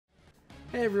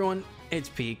Hey everyone, it's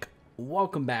Peek.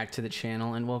 Welcome back to the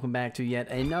channel and welcome back to yet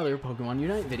another Pokemon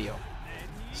Unite video.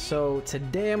 So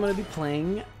today I'm going to be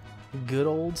playing good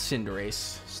old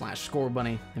Cinderace slash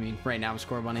Scorbunny. I mean, right now I'm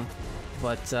Scorbunny.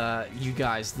 But you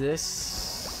guys,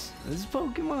 this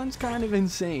Pokemon's kind of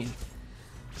insane.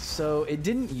 So it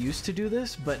didn't used to do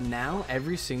this, but now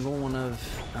every single one of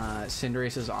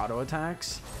Cinderace's auto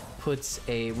attacks puts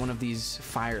one of these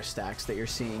fire stacks that you're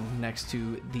seeing next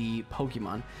to the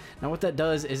Pokemon. Now what that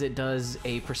does is it does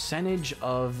a percentage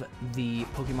of the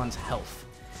Pokemon's health,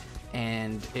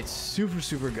 and it's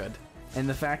super good. And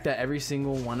the fact that every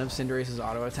single one of Cinderace's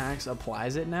auto attacks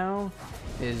applies it now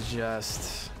is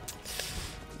just,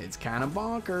 it's kind of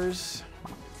bonkers.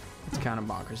 It's kind of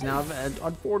bonkers. Now,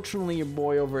 unfortunately, your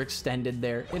boy overextended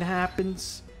there. It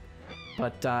happens,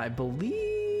 but I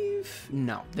believe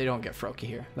no, they don't get Froakie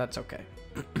here. That's okay.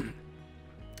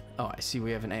 Oh, I see.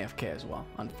 We have an AFK as well.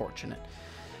 Unfortunate,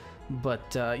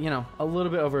 but you know, a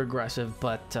little bit over aggressive.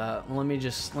 But let me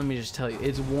just tell you,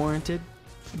 it's warranted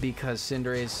because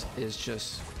Cinderace is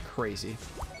just crazy.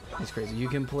 It's crazy. You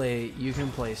can play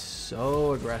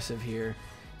so aggressive here.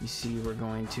 You see, we're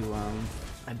going to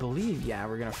I believe, yeah,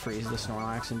 we're gonna freeze the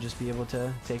Snorlax and just be able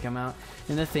to take him out.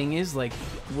 And the thing is, like,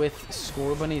 with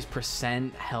Scorbunny's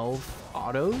percent health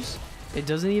autos, it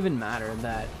doesn't even matter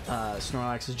that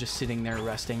Snorlax is just sitting there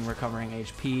resting, recovering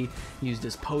HP, used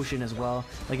his potion as well.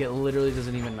 Like, it literally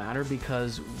doesn't even matter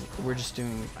because we're just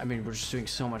doing, I mean, we're just doing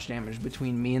so much damage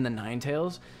between me and the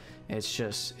Ninetales.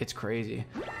 It's crazy.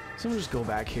 So I'm gonna just go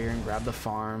back here and grab the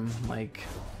farm. Like,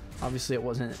 obviously it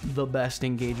wasn't the best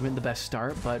engagement, the best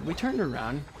start, but we turned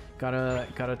around. Got a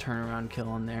turnaround kill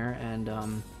on there,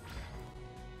 and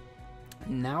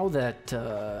now that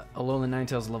Alolan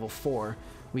Ninetales level 4,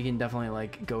 we can definitely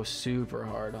like go super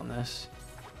hard on this.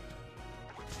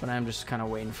 But I'm just kind of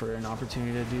waiting for an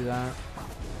opportunity to do that.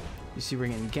 You see we're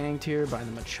getting ganked here by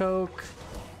the Machoke.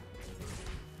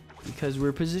 Because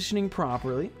we're positioning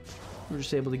properly, we're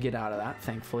just able to get out of that,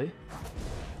 thankfully.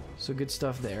 So good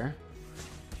stuff there.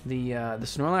 The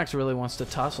Snorlax really wants to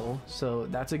tussle, so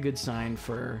that's a good sign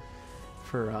for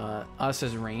us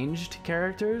as ranged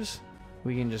characters.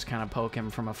 We can just kind of poke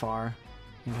him from afar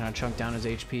and kind of chunk down his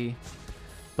HP.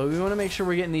 But we want to make sure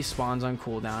we're getting these spawns on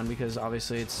cooldown because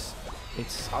obviously it's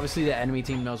obviously the enemy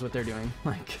team knows what they're doing.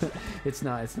 Like it's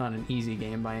not an easy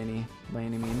game by any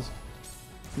means.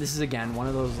 This is again one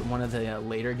of the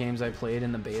later games I played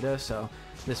in the beta, so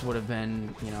this would have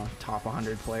been, you know, top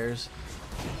 100 players.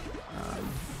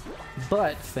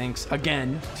 But thanks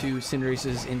again to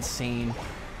Cinderace's insane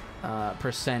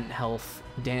percent health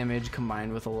damage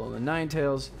combined with Alolan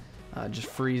Ninetales, just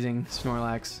freezing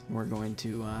Snorlax, we're going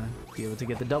to be able to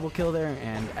get the double kill there,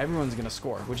 and everyone's going to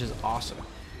score, which is awesome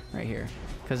right here.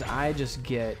 Because I just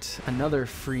get another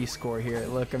free score here.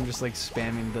 Look, I'm just like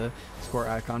spamming the score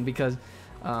icon because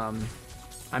I'm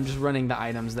just running the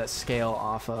items that scale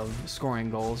off of scoring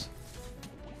goals.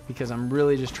 Because I'm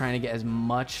really just trying to get as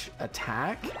much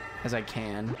attack as I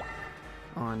can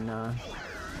on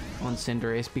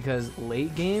Cinderace, because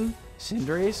late game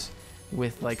Cinderace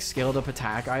with like scaled up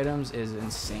attack items is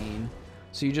insane.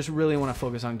 So you just really want to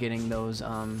focus on getting those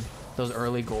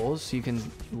early goals so you can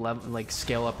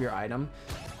scale up your item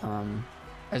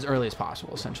as early as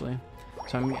possible, essentially.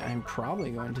 So I'm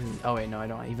probably going to, oh wait, no, I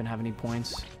don't even have any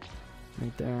points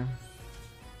right there.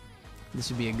 This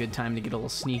would be a good time to get a little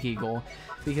sneaky goal,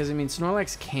 because I mean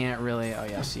Snorlax can't really. Oh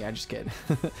yeah, see, I just get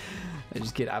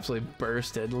absolutely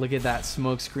bursted. Look at that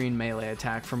smokescreen melee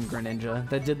attack from Greninja.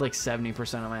 That did like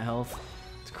 70% of my health.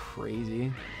 It's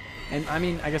crazy. And I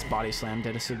mean, I guess Body Slam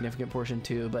did a significant portion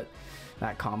too, but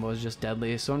that combo is just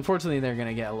deadly. So unfortunately, they're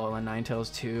gonna get Alolan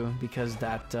Ninetales too, because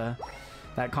that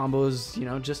combo is, you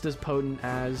know, just as potent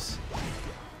as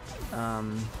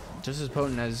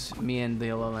me and the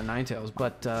Alolan Ninetales,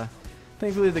 but.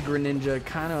 Thankfully, the Greninja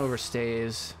kind of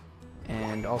overstays,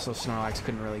 and also Snorlax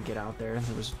couldn't really get out there.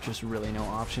 There was just really no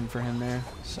option for him there.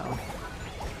 So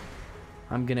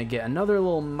I'm going to get another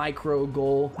little micro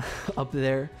goal up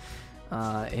there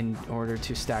in order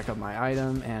to stack up my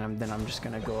item, and then I'm just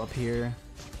going to go up here,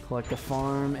 collect the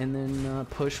farm, and then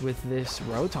push with this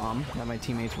Rotom that my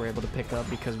teammates were able to pick up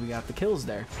because we got the kills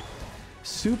there.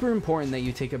 Super important that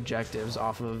you take objectives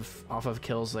off of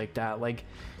kills like that. Like,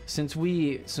 since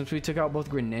we took out both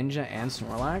Greninja and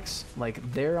Snorlax,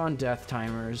 like, they're on death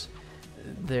timers,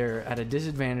 they're at a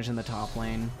disadvantage in the top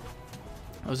lane.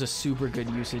 That was a super good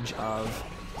usage of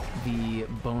the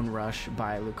Bone Rush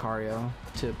by Lucario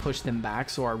to push them back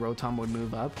so our Rotom would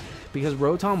move up, because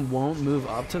Rotom won't move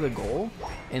up to the goal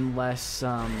unless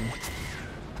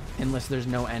there's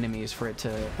no enemies for it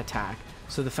to attack.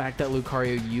 So the fact that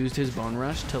Lucario used his Bone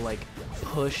Rush to like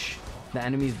push the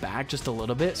enemies back just a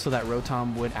little bit so that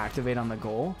Rotom would activate on the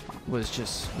goal was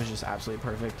just absolutely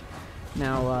perfect.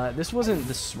 Now, this wasn't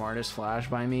the smartest flash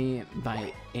by me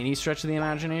by any stretch of the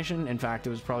imagination. In fact, it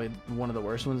was probably one of the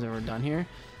worst ones ever done here.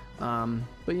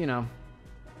 But you know,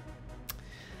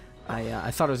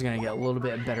 I thought I was gonna get a little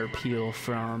bit better peel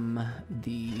from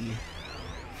the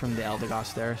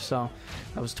Eldegoss there, so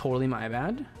that was totally my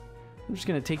bad. I'm just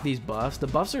gonna take these buffs. The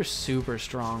buffs are super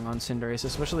strong on Cinderace,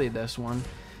 especially this one,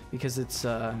 because it's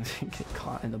get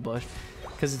caught in the bush,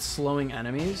 because it's slowing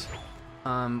enemies.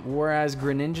 Whereas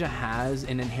Greninja has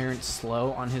an inherent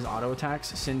slow on his auto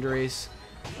attacks, Cinderace,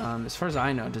 as far as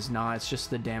I know, does not. It's just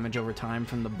the damage over time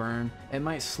from the burn. It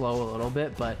might slow a little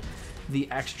bit, but the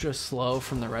extra slow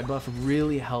from the red buff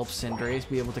really helps Cinderace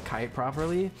be able to kite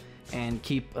properly and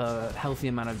keep a healthy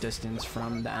amount of distance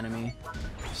from the enemy.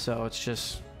 So it's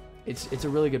just, it's a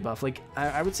really good buff. Like,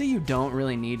 I would say you don't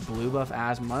really need blue buff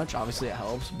as much. Obviously it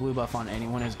helps. Blue buff on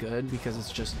anyone is good because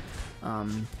it's just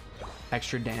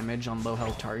extra damage on low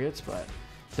health targets, but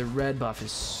the red buff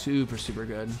is super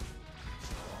good.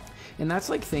 And that's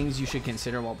like things you should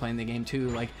consider while playing the game too.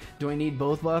 Like, do I need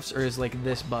both buffs, or is like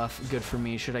this buff good for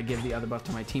me? Should I give the other buff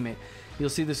to my teammate? You'll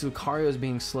see this Lucario is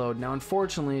being slowed. Now,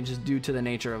 unfortunately, just due to the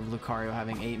nature of Lucario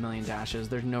having 8 million dashes,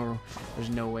 there's no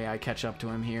way I catch up to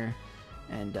him here.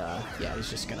 And yeah,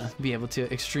 he's just gonna be able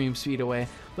to extreme speed away.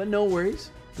 But no worries,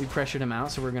 we pressured him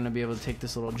out, so we're gonna be able to take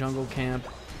this little jungle camp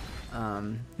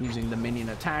using the minion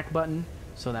attack button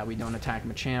so that we don't attack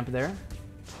Machamp there.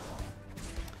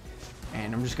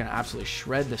 And I'm just going to absolutely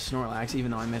shred the Snorlax,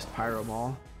 even though I missed Pyro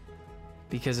Ball.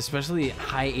 Because especially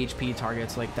high HP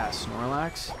targets like that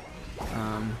Snorlax,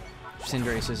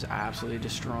 Cinderace is absolutely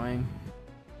destroying.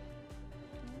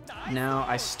 Now,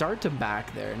 I start to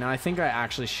back there. Now, I think I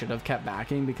actually should have kept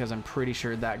backing because I'm pretty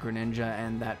sure that Greninja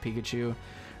and that Pikachu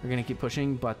are going to keep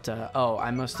pushing. But, oh,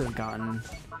 I must have gotten...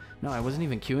 No, I wasn't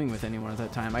even queuing with anyone at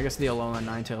that time. I guess the Alolan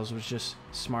Ninetales was just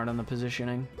smart on the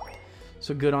positioning.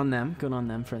 So good on them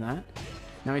for that.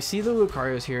 Now I see the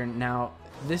Lucarios here. Now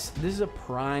this is a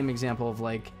prime example of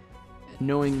like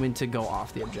knowing when to go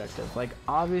off the objective. Like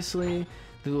obviously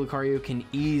the Lucario can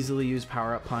easily use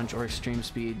Power Up Punch or Extreme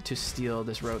Speed to steal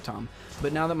this Rotom.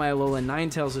 But now that my Alolan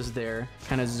Ninetales is there,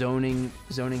 kind of zoning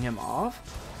him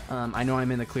off, I know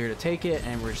I'm in the clear to take it,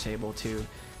 and we're just able to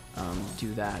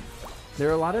do that. There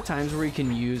are a lot of times where you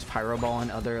can use Pyro Ball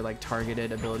and other like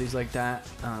targeted abilities like that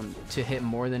to hit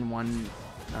more than one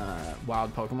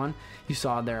wild Pokemon. You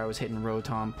saw there I was hitting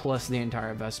Rotom plus the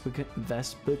entire Vespiquen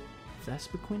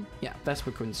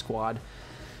squad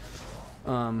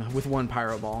with one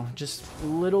Pyro Ball. Just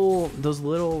those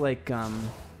little like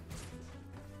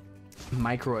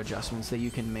micro adjustments that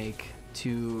you can make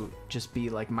to just be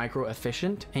like micro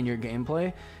efficient in your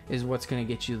gameplay is what's going to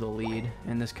get you the lead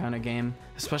in this kind of game,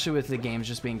 especially with the games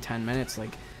just being 10 minutes.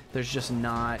 Like there's just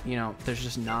not, you know, there's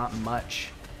just not much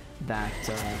that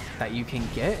that you can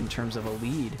get in terms of a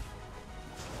lead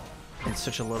in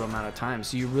such a little amount of time.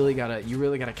 So you really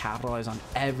gotta capitalize on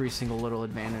every single little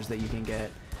advantage that you can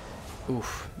get.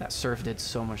 Oof, that Surf did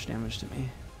so much damage to me.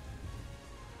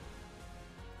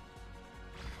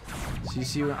 So you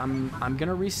see, I'm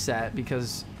gonna reset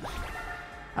because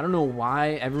I don't know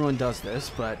why everyone does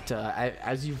this, but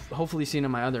as you've hopefully seen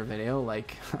in my other video,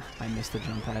 like I missed the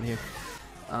jump pad here.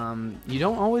 You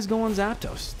don't always go on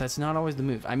Zapdos. That's not always the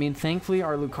move. I mean, thankfully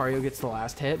our Lucario gets the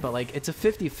last hit, but like it's a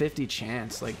 50-50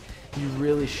 chance. Like you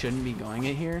really shouldn't be going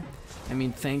it here. I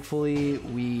mean, thankfully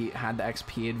we had the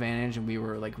XP advantage and we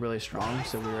were like really strong,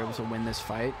 so we were able to win this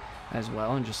fight as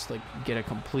well and just like get a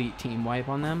complete team wipe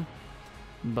on them.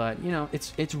 But you know,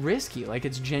 it's risky. Like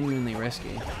it's genuinely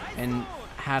risky. And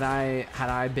had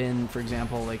I been, for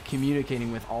example, like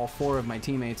communicating with all 4 of my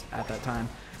teammates at that time,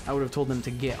 I would have told them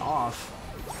to get off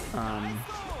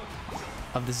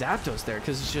of the Zapdos there,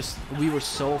 because it's just we were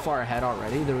so far ahead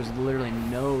already. There was literally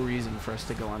no reason for us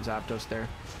to go on Zapdos there,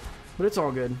 but it's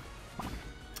all good.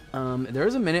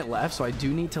 There's a minute left, so I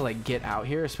do need to like get out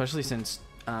here, especially since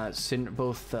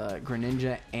both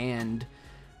Greninja and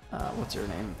what's her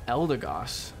name,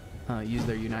 Eldegoss use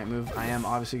their Unite move. I am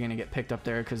obviously going to get picked up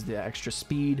there because the extra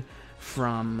speed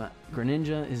from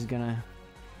Greninja is going to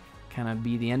kind of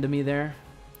be the end of me there.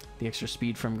 The extra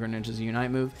speed from Greninja's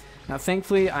Unite move. Now,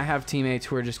 thankfully, I have teammates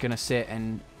who are just going to sit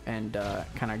and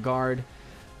kind of guard.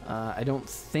 I don't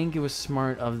think it was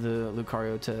smart of the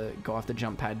Lucario to go off the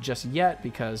jump pad just yet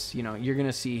because, you know, you're going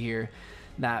to see here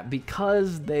that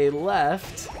because they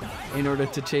left in order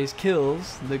to chase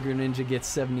kills, the Greninja gets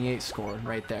 78 score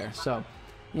right there. So,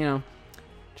 you know,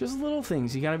 just little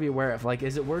things you got to be aware of. Like,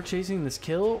 is it worth chasing this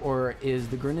kill, or is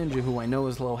the Greninja, who I know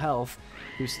is low health,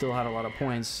 who still had a lot of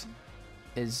points,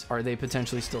 are they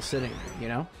potentially still sitting there, you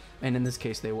know? And in this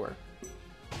case, they were.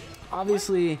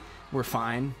 Obviously, we're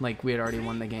fine. Like, we had already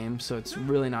won the game, so it's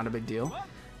really not a big deal.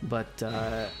 But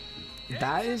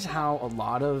that is how a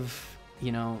lot of,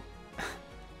 you know,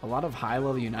 a lot of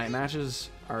high-level Unite matches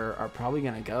are probably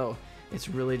going to go. It's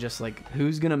really just like,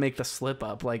 who's going to make the slip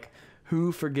up? Like,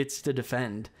 who forgets to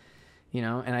defend? You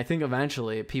know? And I think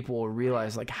eventually people will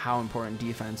realize, like, how important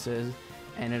defense is.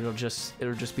 And it'll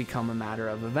just become a matter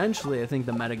of, eventually I think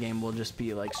the metagame will just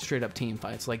be like straight up team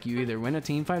fights. Like, you either win a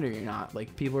team fight or you're not.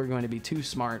 Like, people are going to be too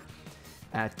smart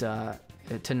at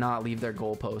to not leave their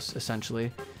goalposts,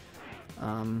 essentially.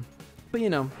 But you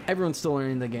know, everyone's still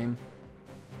learning the game.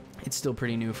 It's still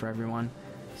pretty new for everyone.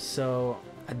 So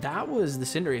that was the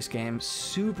Cinderace game.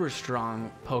 Super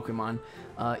strong Pokemon.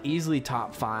 Easily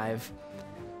top 5.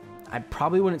 I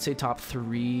probably wouldn't say top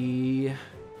 3.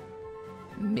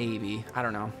 Maybe, I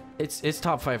don't know. It's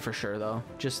top 5 for sure though.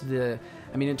 Just I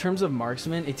mean, in terms of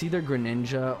marksman, it's either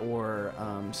Greninja or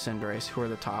Cinderace who are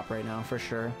the top right now for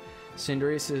sure.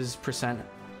 Cinderace's percent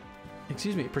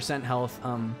health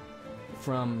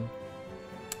from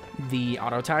the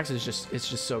auto attacks is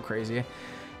just so crazy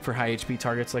for high HP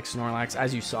targets like Snorlax,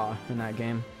 as you saw in that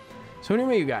game. So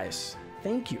anyway, you guys,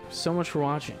 thank you so much for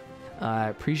watching. I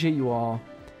appreciate you all.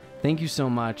 Thank you so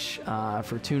much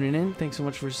for tuning in. Thanks so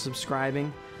much for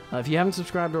subscribing. If you haven't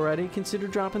subscribed already, consider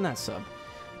dropping that sub.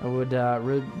 I would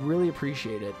really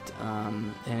appreciate it,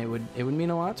 and it would mean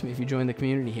a lot to me if you join the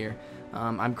community here.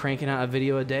 I'm cranking out a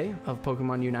video a day of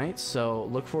Pokemon Unite, so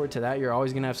look forward to that. You're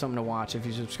always gonna have something to watch if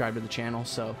you subscribe to the channel.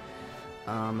 So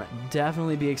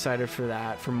definitely be excited for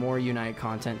that. For more Unite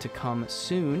content to come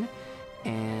soon.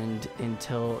 And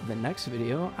until the next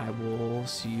video, I will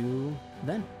see you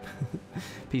then.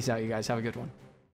 Peace out, you guys. Have a good one.